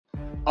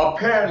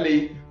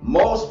Apparently,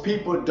 most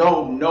people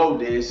don't know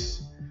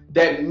this,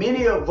 that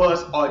many of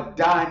us are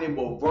dying in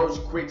reverse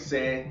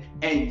quicksand,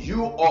 and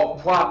you are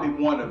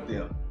probably one of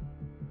them.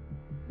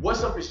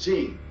 What's up, it's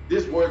Gene.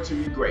 This word to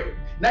be great.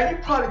 Now you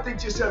probably think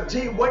to yourself,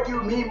 Gene, what do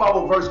you mean by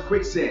reverse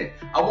quicksand?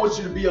 I want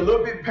you to be a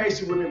little bit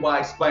patient with me while I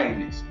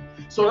explain this.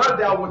 So the other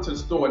day I went to the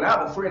store, and I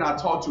have a friend I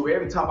talk to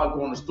every time I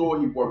go in the store.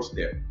 He works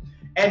there.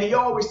 And he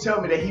always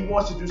tells me that he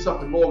wants to do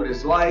something more with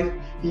his life.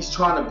 He's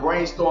trying to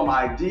brainstorm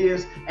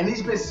ideas, and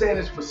he's been saying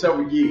this for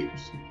several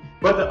years.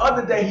 But the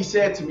other day he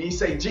said to me, he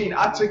said, Gene,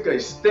 I took a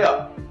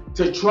step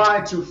to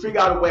trying to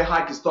figure out a way how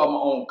I can start my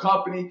own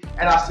company.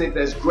 And I said,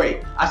 that's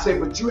great. I said,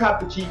 but you have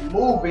to keep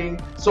moving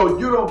so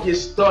you don't get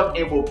stuck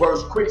in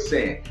reverse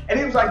quicksand. And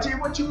he was like, Gene,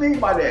 what you mean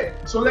by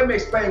that? So let me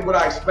explain what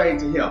I explained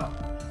to him.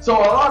 So a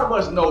lot of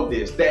us know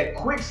this, that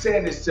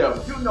quicksand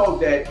itself, you know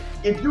that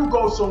if you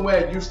go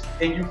somewhere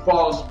and you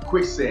fall into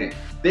quicksand,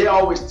 they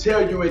always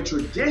tell you in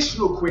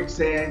traditional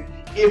quicksand,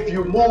 if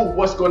you move,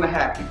 what's going to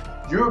happen?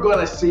 You're going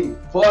to sink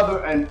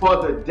further and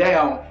further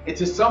down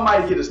until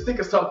somebody get a stick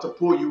or something to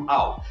pull you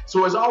out.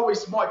 So it's always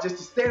smart just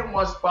to stay in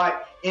one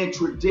spot in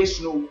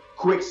traditional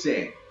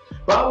quicksand.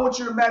 But I want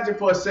you to imagine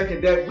for a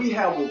second that we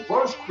have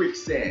reverse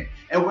quicksand.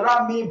 And what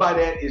I mean by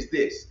that is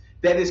this.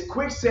 That is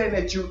quicksand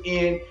that you're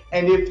in,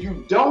 and if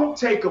you don't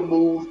take a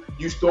move,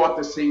 you start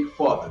to sink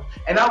further.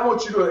 And I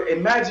want you to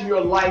imagine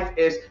your life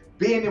as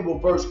being in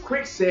reverse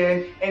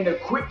quicksand, and the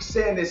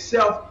quicksand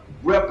itself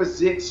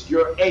represents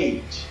your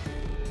age.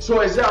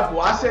 So example,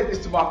 I said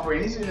this to my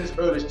friend, he's in his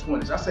early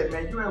 20s. I said,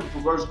 man, you're in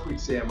reverse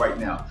quicksand right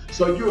now.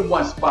 So you're in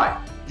one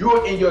spot.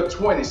 You're in your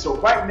 20s. So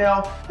right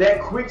now,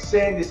 that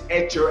quicksand is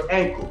at your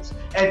ankles.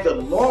 And the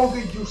longer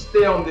you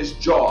stay on this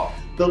job,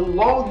 the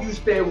longer you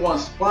stay in one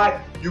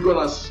spot, you're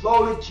going to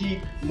slowly keep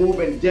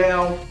moving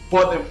down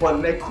further and further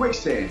in that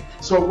quicksand.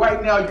 So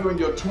right now, you're in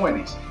your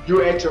 20s.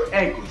 You're at your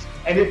ankles.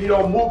 And if you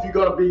don't move, you're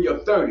going to be in your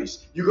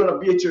 30s. You're going to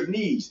be at your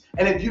knees.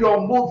 And if you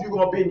don't move, you're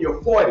going to be in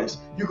your 40s.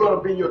 You're going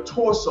to be in your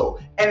torso.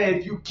 And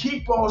if you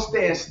keep on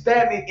staying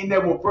stagnant in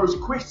that reverse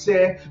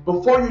quicksand,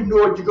 before you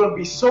know it, you're going to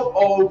be so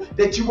old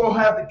that you won't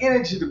have the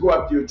energy to go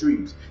after your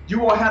dreams. You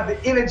won't have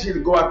the energy to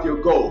go after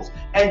your goals.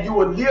 And you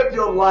will live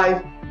your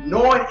life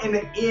knowing in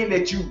the end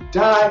that you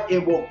died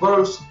in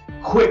reverse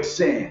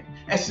quicksand.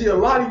 And see, a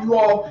lot of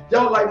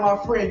y'all like my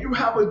friend, you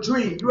have a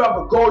dream, you have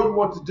a goal you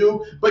want to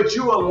do, but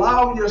you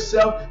allow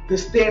yourself to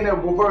stay in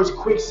that reverse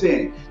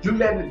quicksand. You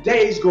let the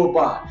days go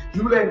by,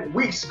 you let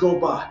weeks go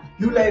by,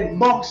 you let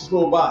months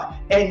go by,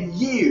 and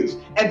years.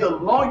 And the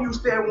longer you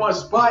stay in one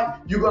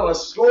spot, you're going to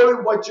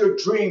slowly watch your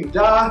dream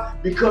die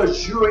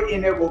because you're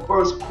in that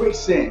reverse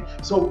quicksand.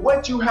 So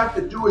what you have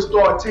to do is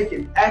start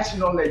taking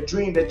action on that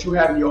dream that you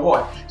have in your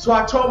heart. So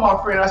I told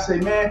my friend, I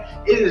said, man,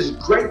 it is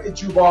great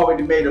that you've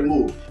already made a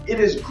move. It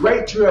is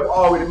great you have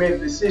already made a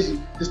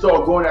decision to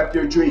start going after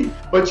your dream.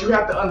 But you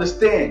have to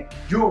understand,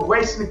 you're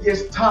racing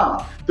against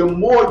time. The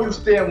more you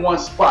stay in one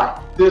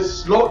spot,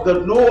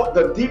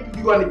 the deeper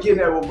you're going to get in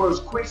that reverse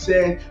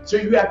quicksand. So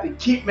you have to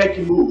keep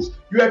making moves.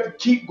 You have to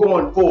keep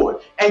going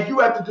forward. And you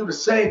have to do the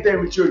same thing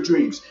with your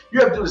dreams.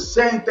 You have to do the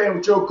same thing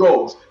with your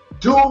goals.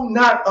 Do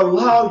not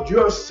allow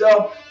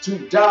yourself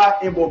to die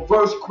in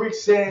reverse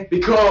quicksand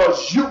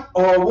because you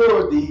are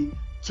worthy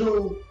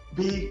to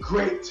be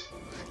great.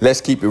 Let's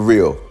keep it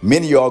real.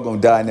 Many of y'all gonna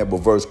die in that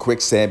reverse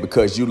quicksand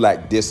because you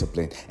lack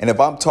discipline. And if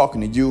I'm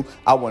talking to you,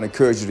 I want to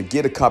encourage you to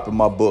get a copy of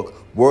my book,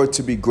 Word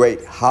to Be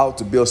Great, How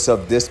to Build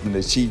Self-Discipline to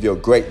Achieve Your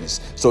Greatness,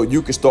 so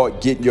you can start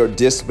getting your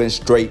discipline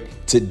straight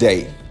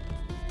today.